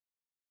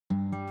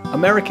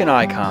American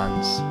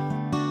icons,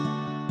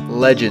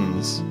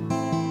 legends,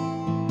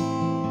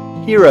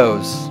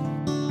 heroes.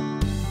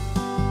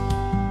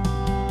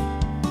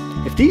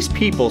 If these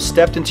people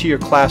stepped into your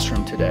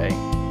classroom today,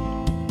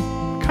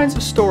 what kinds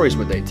of stories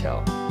would they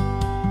tell?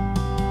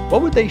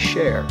 What would they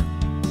share?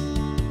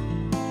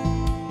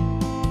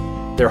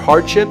 Their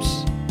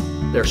hardships,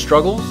 their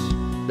struggles,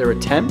 their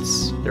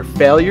attempts, their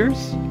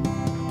failures?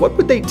 What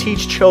would they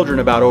teach children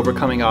about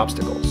overcoming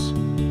obstacles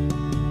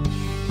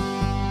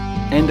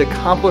and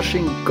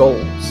accomplishing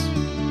goals?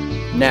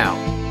 Now,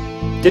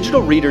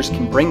 digital readers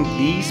can bring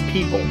these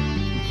people,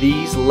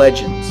 these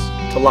legends,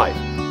 to life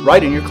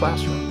right in your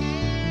classroom.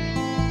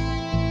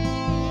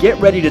 Get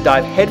ready to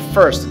dive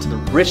headfirst into the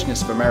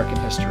richness of American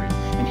history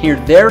and hear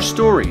their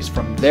stories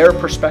from their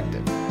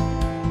perspective.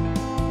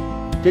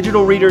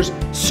 Digital readers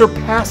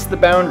surpass the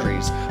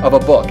boundaries of a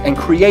book and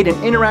create an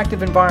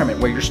interactive environment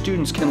where your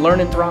students can learn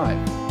and thrive.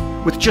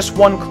 With just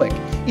one click,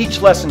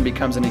 each lesson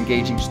becomes an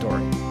engaging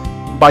story.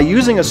 By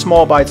using a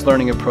small bites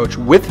learning approach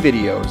with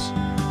videos,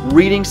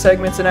 reading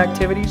segments and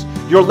activities,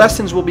 your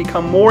lessons will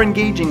become more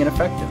engaging and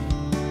effective.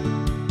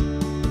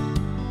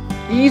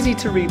 Easy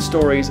to read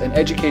stories and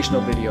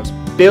educational videos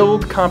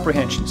build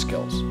comprehension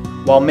skills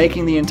while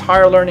making the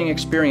entire learning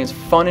experience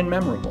fun and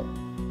memorable.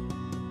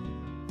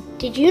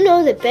 Did you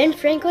know that Ben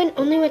Franklin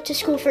only went to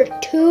school for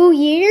 2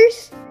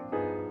 years?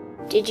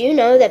 Did you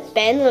know that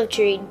Ben loved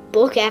to read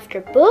book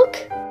after book?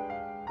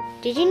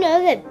 Did you know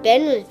that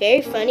Ben was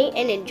very funny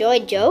and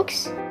enjoyed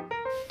jokes?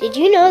 Did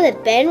you know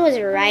that Ben was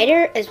a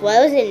writer as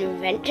well as an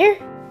inventor?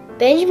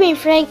 Benjamin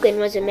Franklin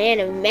was a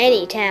man of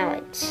many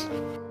talents.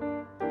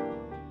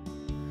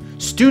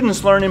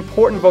 Students learn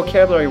important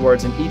vocabulary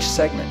words in each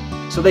segment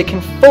so they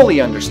can fully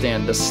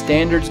understand the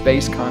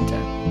standards-based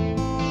content.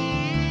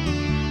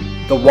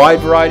 The wide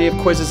variety of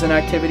quizzes and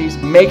activities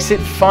makes it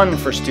fun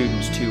for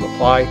students to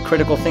apply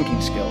critical thinking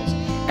skills,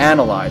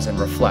 analyze and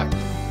reflect.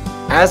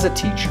 As a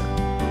teacher,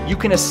 you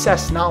can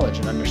assess knowledge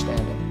and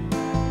understanding.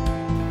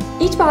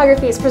 Each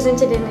biography is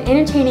presented in an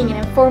entertaining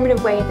and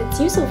informative way that's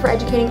useful for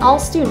educating all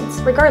students,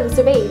 regardless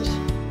of age.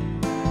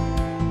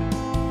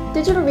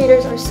 Digital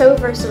readers are so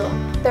versatile.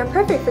 They're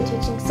perfect for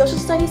teaching social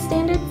studies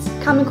standards,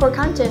 Common Core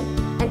content,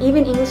 and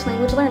even English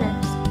language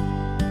learners.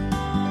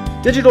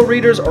 Digital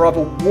readers are of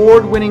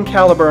award-winning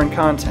caliber and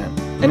content,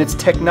 and it's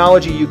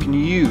technology you can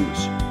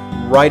use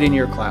right in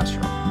your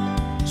classroom.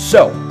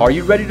 So, are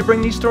you ready to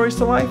bring these stories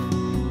to life?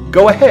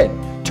 Go ahead,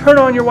 turn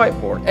on your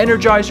whiteboard,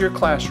 energize your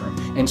classroom,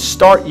 and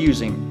start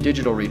using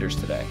digital readers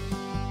today.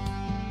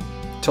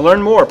 To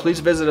learn more,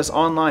 please visit us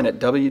online at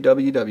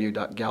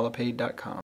www.gallupaid.com.